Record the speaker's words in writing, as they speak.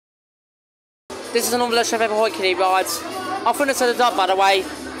This is another Chef Ahoy Kiddie ride. I've finished the dub, by the way,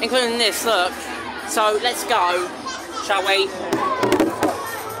 including this, look. So let's go, shall we?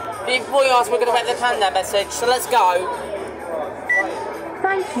 Before you ask, we're going to wait the countdown message, so let's go.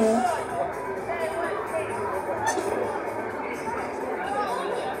 Thank you.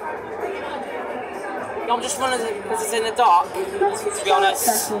 I'm just running because it's in the dark, to be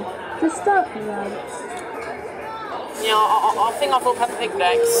honest. To start the ride. Yeah, I think I will have Pig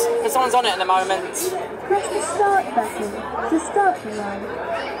Decks, because someone's on it at the moment. Press the start button to start the ride.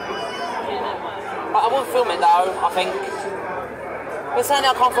 I will film it though, I think. But certainly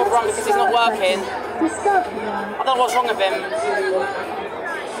I can't film run because he's not working. To start the ride. I don't know what's wrong with him.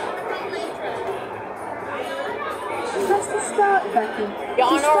 Press the start button. Yeah,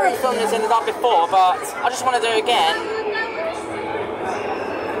 I know already filmed this in the dark before, but I just want to do it again.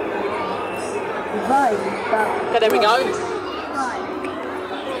 Okay, there we go.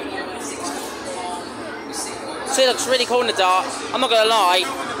 See, it looks really cool in the dark. I'm not gonna lie.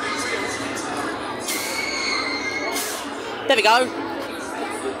 There we go.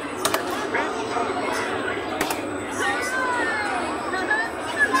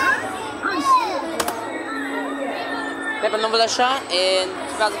 Never another shot in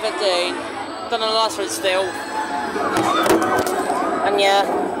 2015. Done the last one still. And yeah.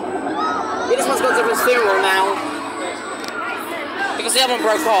 This one's got a different steering wheel now. Because the other one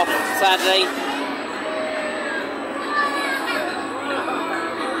broke off, sadly.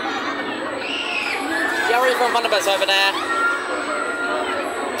 Yeah, I already found Thunderbirds over there.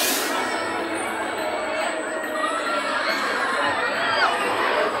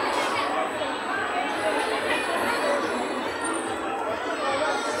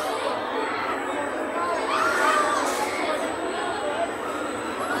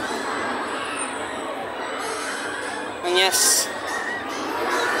 And yes.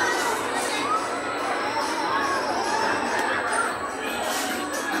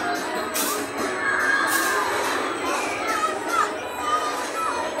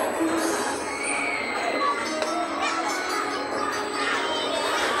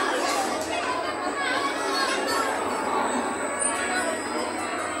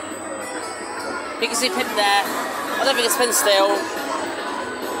 You can see Pip there. I don't think it's been still.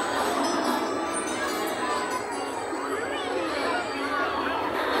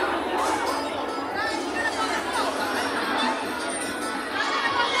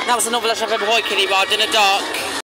 That was another Chef Ahoy Kiddie ride in the dark.